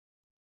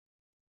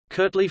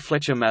Kirtley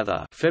Fletcher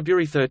Mather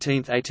 (February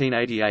 13,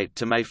 1888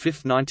 to May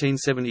 5,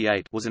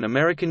 1978) was an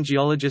American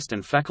geologist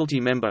and faculty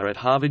member at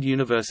Harvard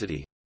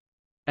University.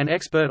 An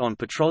expert on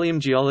petroleum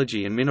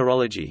geology and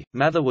mineralogy,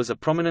 Mather was a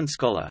prominent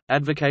scholar,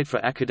 advocate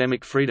for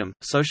academic freedom,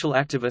 social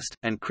activist,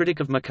 and critic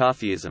of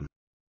McCarthyism.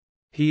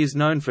 He is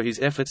known for his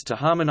efforts to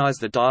harmonize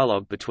the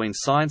dialogue between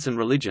science and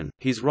religion,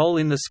 his role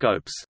in the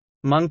Scopes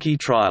monkey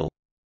trial,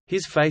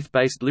 his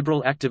faith-based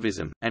liberal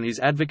activism, and his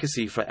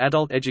advocacy for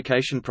adult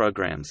education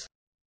programs.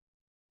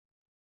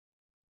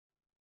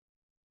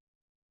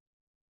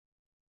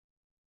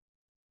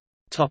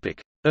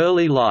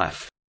 Early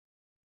life.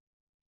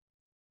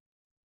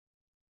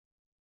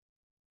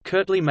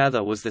 Kirtley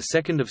Mather was the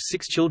second of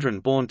 6 children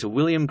born to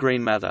William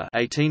Green Mather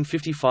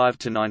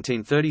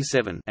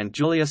 (1855–1937) and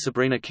Julia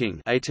Sabrina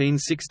King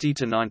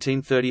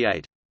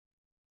 (1860–1938).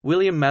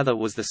 William Mather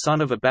was the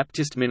son of a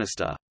Baptist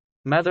minister.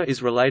 Mather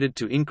is related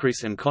to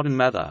Increase and Cotton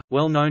Mather,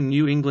 well-known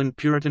New England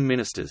Puritan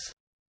ministers.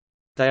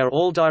 They are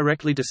all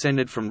directly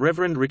descended from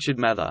Reverend Richard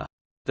Mather.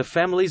 The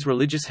family's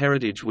religious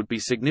heritage would be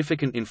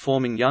significant in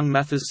forming young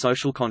Mather's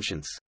social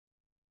conscience.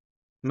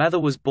 Mather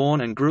was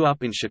born and grew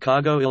up in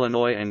Chicago,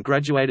 Illinois and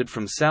graduated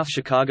from South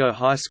Chicago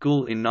High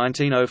School in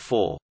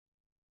 1904.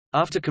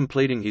 After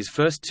completing his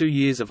first 2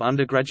 years of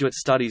undergraduate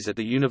studies at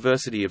the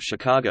University of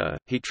Chicago,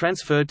 he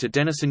transferred to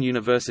Denison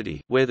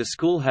University, where the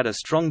school had a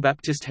strong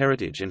Baptist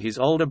heritage and his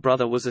older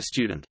brother was a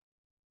student.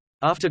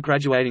 After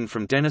graduating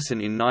from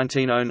Denison in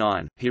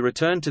 1909, he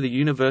returned to the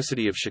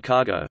University of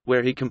Chicago,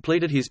 where he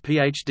completed his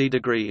Ph.D.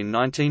 degree in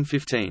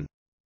 1915.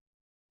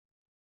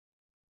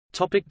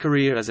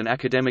 Career. As an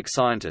academic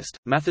scientist,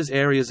 Mather's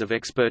areas of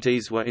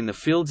expertise were in the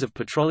fields of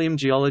petroleum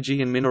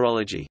geology and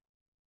mineralogy.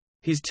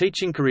 His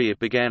teaching career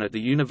began at the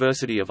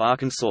University of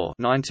Arkansas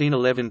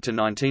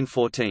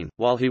 1911–1914,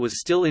 while he was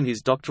still in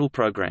his doctoral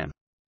program.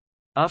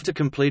 After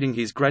completing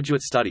his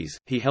graduate studies,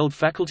 he held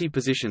faculty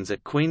positions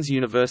at Queen's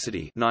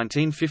University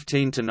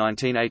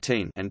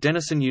 1915–1918 and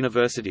Denison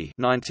University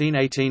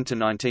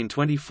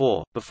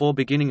 1918–1924, before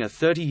beginning a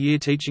 30-year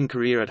teaching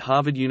career at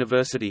Harvard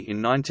University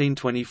in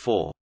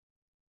 1924.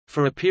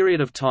 For a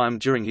period of time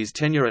during his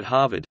tenure at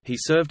Harvard, he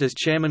served as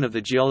chairman of the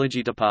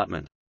geology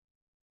department.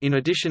 In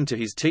addition to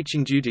his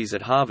teaching duties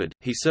at Harvard,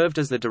 he served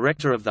as the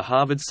director of the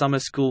Harvard Summer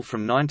School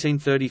from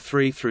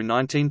 1933 through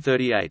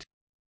 1938.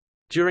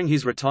 During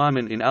his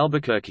retirement in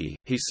Albuquerque,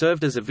 he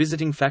served as a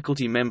visiting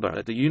faculty member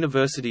at the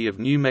University of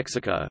New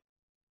Mexico.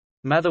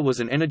 Mather was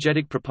an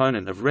energetic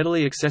proponent of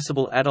readily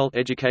accessible adult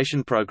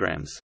education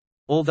programs.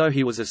 Although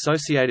he was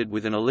associated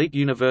with an elite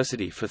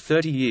university for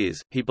 30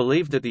 years, he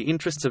believed that the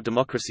interests of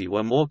democracy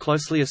were more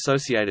closely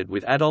associated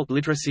with adult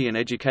literacy and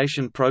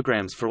education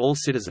programs for all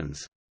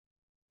citizens.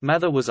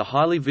 Mather was a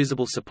highly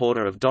visible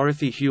supporter of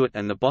Dorothy Hewitt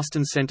and the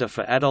Boston Center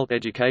for Adult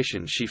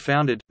Education she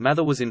founded.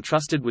 Mather was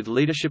entrusted with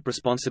leadership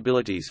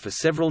responsibilities for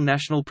several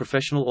national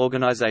professional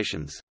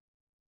organizations.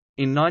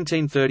 In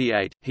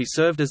 1938, he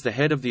served as the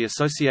head of the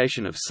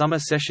Association of Summer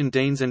Session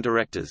Deans and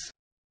Directors.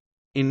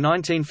 In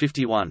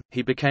 1951,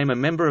 he became a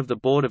member of the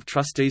Board of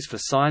Trustees for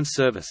Science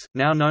Service,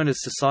 now known as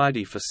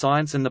Society for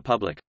Science and the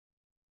Public.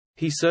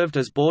 He served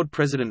as board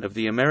president of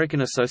the American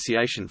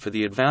Association for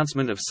the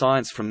Advancement of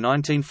Science from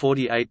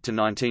 1948 to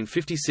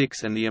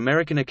 1956 and the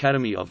American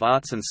Academy of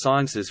Arts and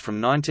Sciences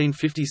from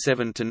 1957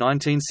 to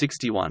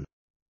 1961.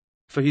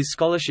 For his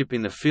scholarship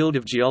in the field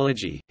of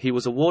geology, he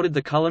was awarded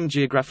the Cullum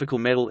Geographical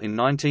Medal in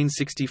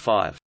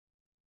 1965.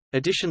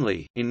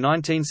 Additionally, in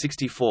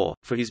 1964,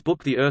 for his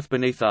book The Earth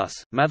Beneath Us,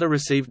 Mather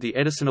received the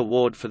Edison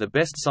Award for the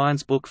Best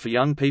Science Book for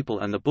Young People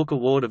and the Book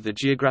Award of the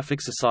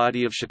Geographic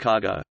Society of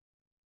Chicago.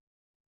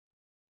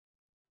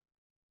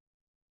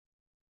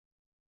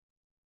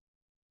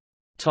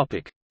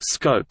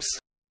 Scopes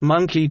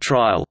monkey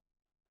trial.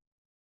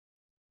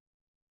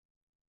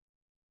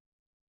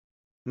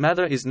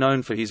 Mather is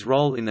known for his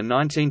role in the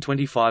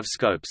 1925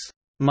 Scopes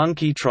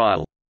monkey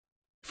trial.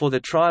 For the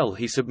trial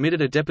he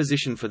submitted a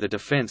deposition for the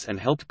defense and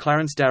helped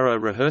Clarence Darrow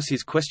rehearse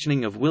his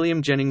questioning of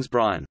William Jennings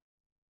Bryan.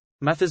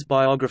 Mather's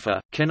biographer,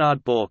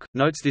 Kennard Bork,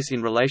 notes this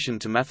in relation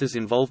to Mather's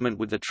involvement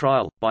with the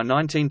trial. By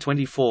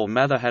 1924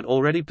 Mather had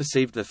already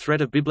perceived the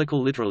threat of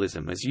biblical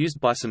literalism as used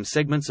by some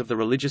segments of the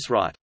religious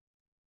right.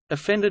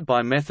 Offended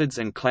by methods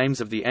and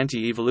claims of the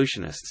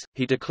anti-evolutionists,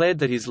 he declared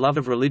that his love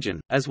of religion,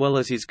 as well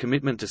as his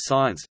commitment to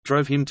science,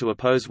 drove him to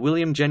oppose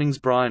William Jennings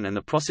Bryan and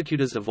the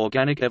prosecutors of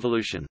organic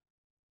evolution.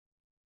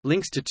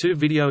 Links to 2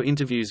 video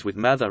interviews with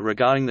Mather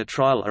regarding the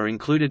trial are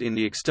included in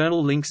the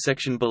external links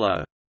section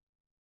below.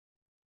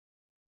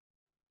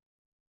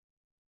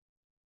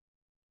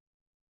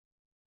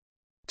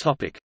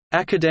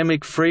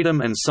 Academic freedom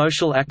and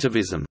social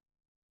activism.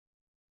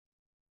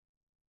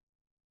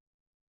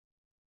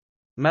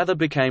 Mather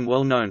became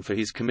well known for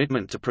his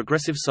commitment to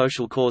progressive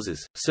social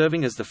causes,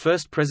 serving as the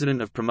first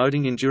president of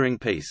Promoting Enduring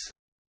Peace.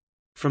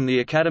 From the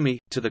academy,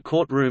 to the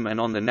courtroom and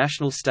on the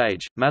national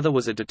stage, Mather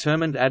was a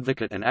determined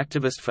advocate and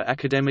activist for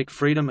academic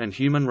freedom and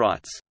human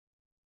rights.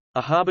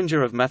 A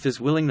harbinger of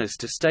Mather's willingness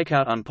to stake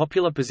out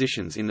unpopular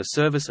positions in the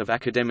service of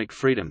academic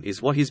freedom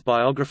is what his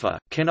biographer,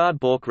 Kennard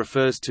Bork,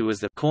 refers to as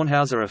the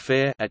Kornhauser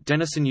Affair at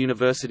Denison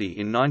University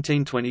in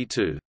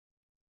 1922.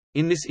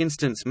 In this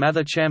instance,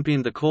 Mather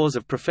championed the cause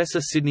of Professor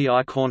Sidney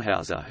I.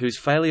 Kornhauser, whose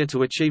failure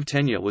to achieve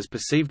tenure was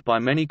perceived by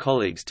many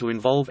colleagues to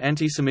involve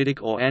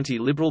anti-Semitic or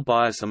anti-liberal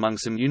bias among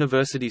some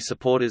university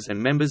supporters and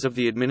members of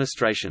the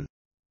administration.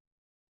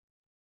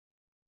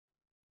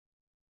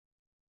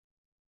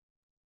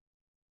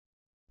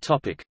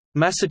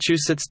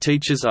 Massachusetts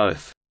Teacher's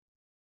Oath.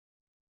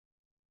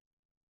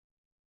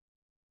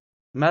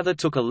 Mather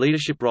took a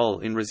leadership role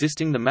in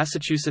resisting the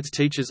Massachusetts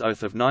Teacher's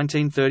Oath of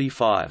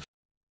 1935.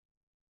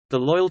 The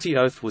loyalty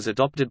oath was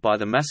adopted by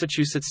the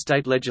Massachusetts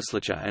state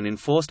legislature and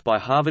enforced by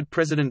Harvard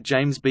President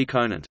James B.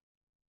 Conant.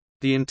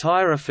 The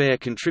entire affair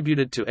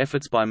contributed to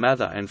efforts by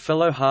Mather and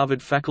fellow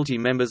Harvard faculty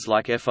members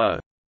like F.O.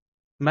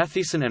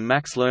 Mathieson and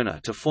Max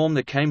Lerner to form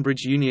the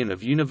Cambridge Union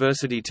of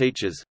University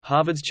Teachers,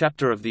 Harvard's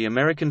chapter of the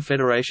American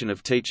Federation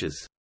of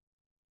Teachers.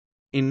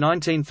 In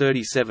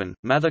 1937,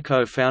 Mather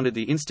co-founded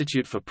the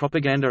Institute for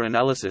Propaganda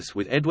Analysis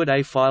with Edward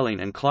A.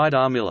 Filene and Clyde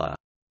R. Miller.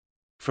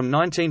 From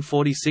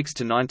 1946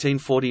 to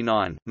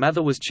 1949,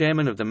 Mather was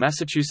chairman of the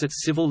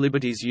Massachusetts Civil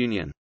Liberties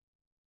Union.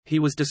 He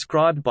was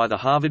described by the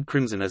Harvard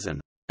Crimson as an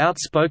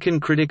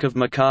outspoken critic of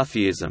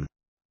McCarthyism.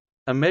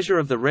 A measure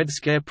of the Red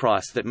Scare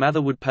price that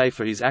Mather would pay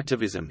for his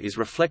activism is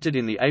reflected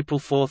in the April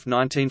 4,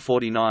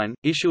 1949,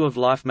 issue of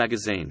Life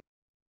magazine.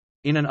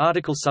 In an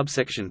article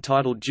subsection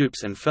titled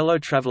Dupes and Fellow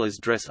Travelers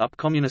Dress Up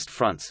Communist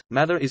Fronts,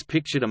 Mather is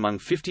pictured among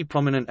 50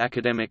 prominent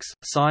academics,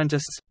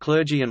 scientists,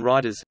 clergy and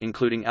writers,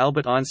 including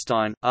Albert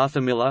Einstein, Arthur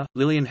Miller,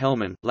 Lillian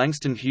Hellman,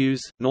 Langston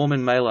Hughes,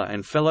 Norman Mailer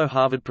and fellow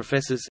Harvard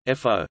professors,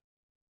 F.O.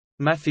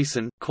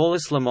 Mathieson,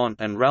 Corliss Lamont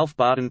and Ralph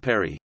Barton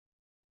Perry.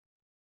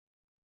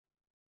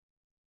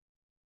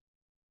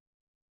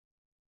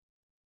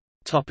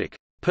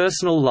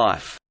 Personal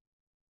life.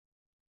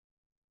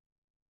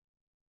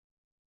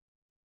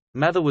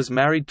 Mather was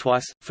married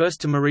twice, first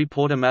to Marie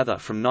Porter Mather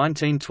from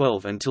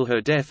 1912 until her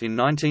death in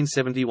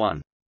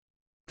 1971.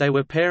 They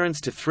were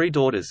parents to three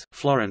daughters: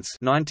 Florence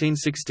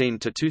 (1916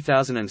 to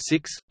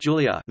 2006),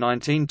 Julia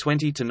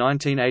 (1920 to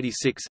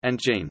 1986), and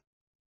Jean.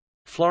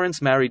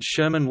 Florence married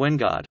Sherman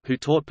Wengard, who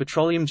taught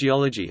petroleum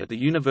geology at the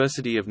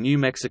University of New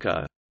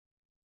Mexico.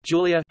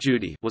 Julia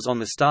Judy was on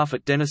the staff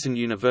at Denison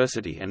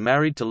University and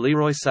married to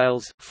Leroy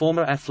Sales,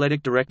 former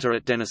athletic director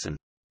at Denison.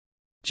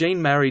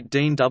 Jean married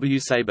Dean W.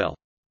 Sabel.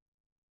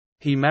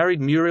 He married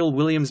Muriel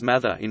Williams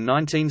Mather in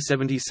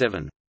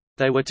 1977.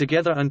 They were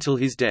together until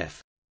his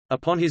death.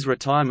 Upon his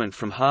retirement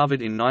from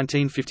Harvard in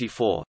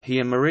 1954, he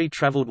and Marie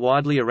traveled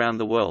widely around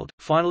the world,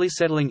 finally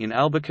settling in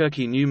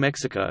Albuquerque, New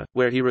Mexico,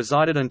 where he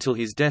resided until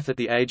his death at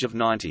the age of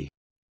 90.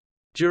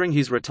 During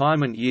his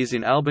retirement years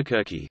in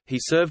Albuquerque, he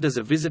served as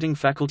a visiting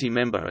faculty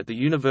member at the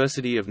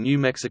University of New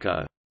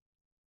Mexico.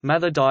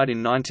 Mather died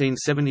in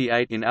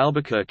 1978 in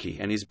Albuquerque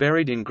and is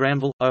buried in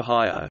Granville,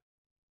 Ohio.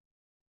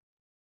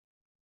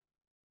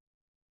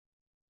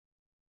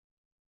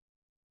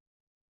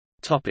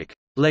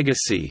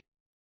 Legacy.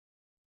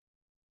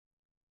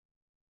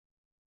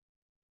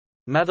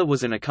 Mather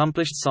was an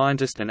accomplished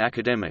scientist and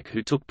academic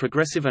who took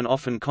progressive and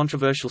often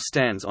controversial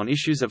stands on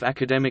issues of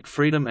academic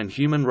freedom and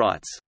human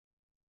rights.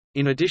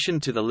 In addition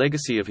to the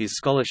legacy of his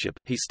scholarship,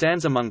 he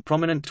stands among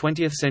prominent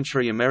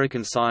 20th-century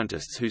American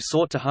scientists who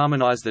sought to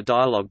harmonize the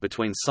dialogue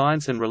between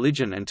science and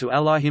religion and to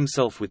ally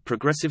himself with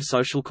progressive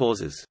social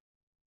causes.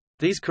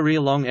 These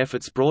career-long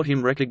efforts brought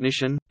him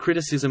recognition,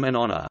 criticism and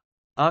honor.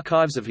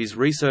 Archives of his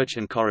research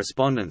and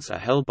correspondence are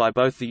held by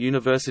both the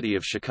University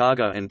of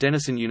Chicago and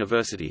Denison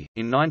University.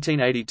 In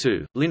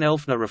 1982, Lynn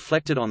Elfner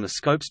reflected on the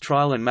Scopes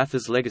trial and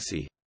Mather's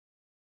legacy.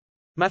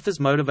 Mather's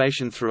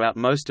motivation throughout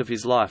most of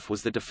his life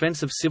was the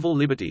defense of civil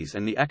liberties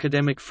and the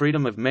academic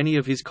freedom of many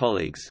of his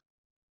colleagues.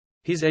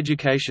 His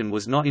education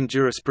was not in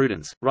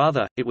jurisprudence,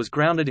 rather, it was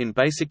grounded in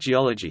basic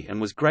geology and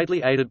was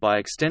greatly aided by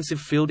extensive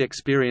field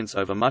experience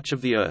over much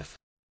of the Earth.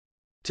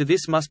 To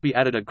this must be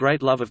added a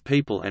great love of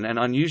people and an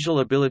unusual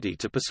ability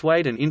to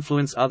persuade and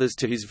influence others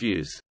to his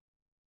views.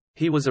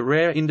 He was a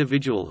rare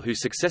individual who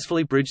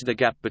successfully bridged the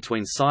gap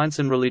between science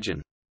and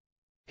religion.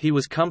 He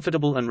was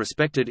comfortable and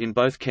respected in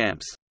both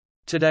camps.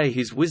 Today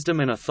his wisdom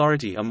and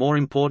authority are more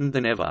important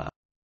than ever.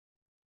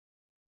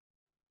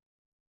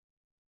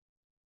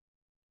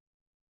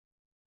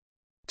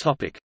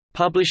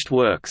 Published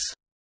works.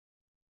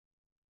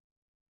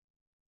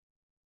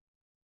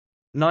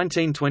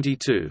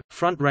 1922,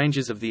 Front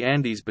Ranges of the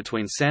Andes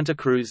between Santa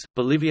Cruz,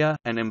 Bolivia,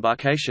 and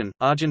Embarcación,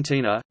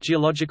 Argentina,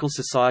 Geological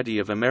Society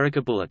of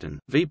America Bulletin,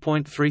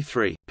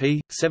 v.33,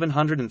 p.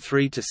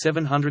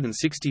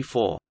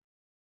 703–764.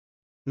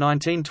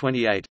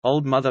 1928,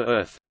 Old Mother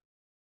Earth.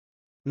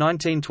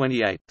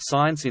 1928,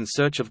 Science in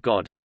Search of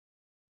God.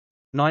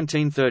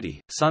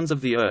 1930, Sons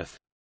of the Earth.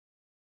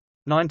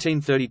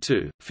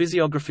 1932,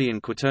 Physiography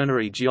and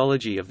Quaternary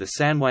Geology of the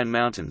San Juan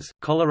Mountains,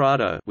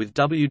 Colorado with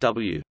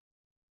W.W.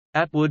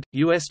 Atwood,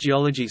 U.S.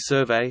 Geology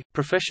Survey,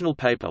 Professional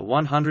Paper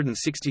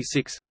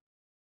 166.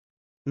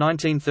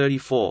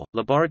 1934,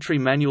 Laboratory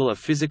Manual of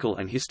Physical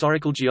and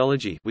Historical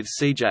Geology with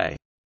C.J.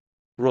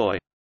 Roy.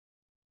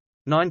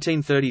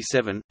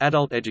 1937,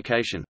 Adult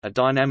Education, A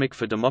Dynamic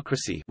for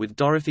Democracy with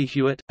Dorothy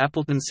Hewitt,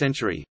 Appleton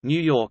Century,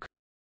 New York.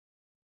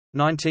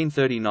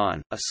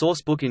 1939, A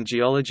Sourcebook in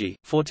Geology,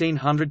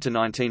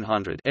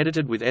 1400–1900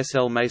 edited with S.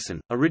 L.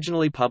 Mason,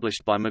 originally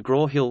published by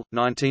McGraw-Hill,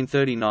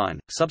 1939,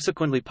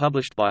 subsequently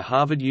published by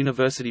Harvard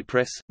University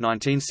Press,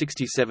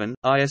 1967,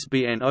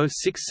 ISBN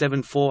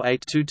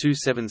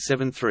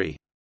 0674822773.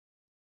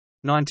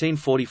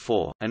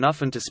 1944,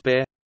 Enough and to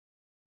Spare.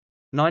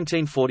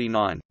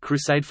 1949,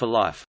 Crusade for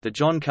Life, The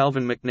John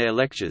Calvin McNair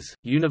Lectures,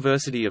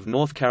 University of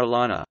North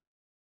Carolina.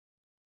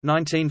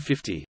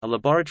 1950, A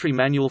Laboratory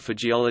Manual for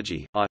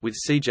Geology, I, with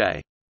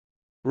C.J.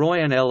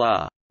 Roy and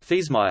L.R.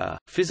 Thiesmeyer,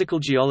 Physical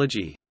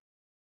Geology.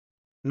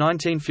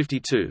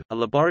 1952, A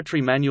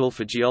Laboratory Manual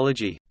for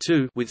Geology,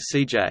 2, with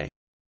C.J.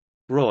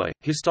 Roy,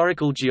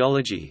 Historical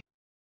Geology.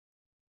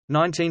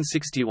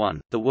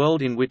 1961, The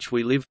World in Which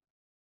We Live.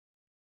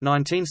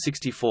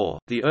 1964,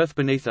 The Earth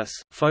Beneath Us,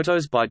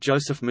 photos by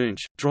Joseph Munch,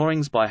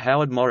 drawings by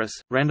Howard Morris,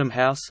 Random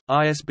House,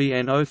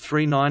 ISBN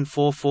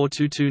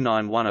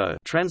 0394422910,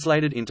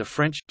 translated into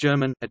French,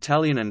 German,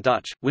 Italian and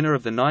Dutch, winner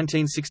of the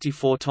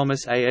 1964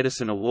 Thomas A.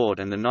 Edison Award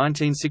and the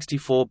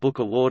 1964 Book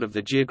Award of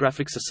the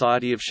Geographic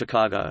Society of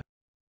Chicago.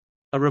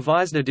 A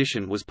revised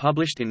edition was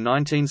published in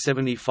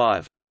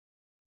 1975.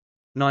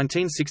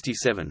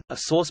 1967, A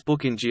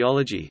Sourcebook in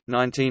Geology,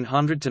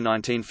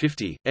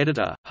 1900–1950,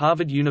 editor,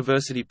 Harvard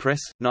University Press,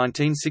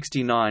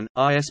 1969,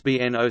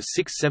 ISBN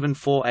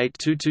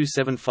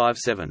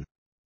 0674822757.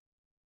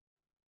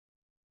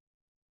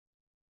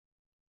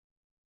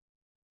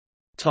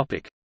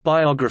 Topic: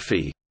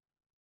 Biography.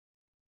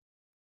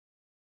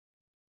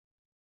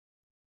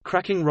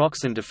 Cracking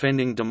Rocks and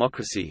Defending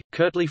Democracy,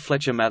 Kirtley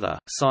Fletcher Mather,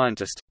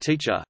 scientist,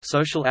 teacher,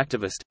 social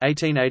activist,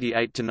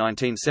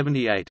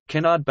 1888–1978,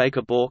 Kennard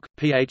Baker Bork,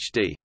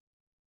 Ph.D.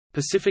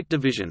 Pacific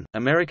Division,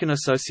 American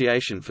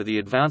Association for the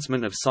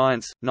Advancement of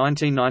Science,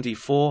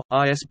 1994,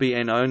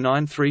 ISBN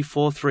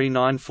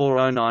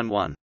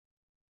 0934394091.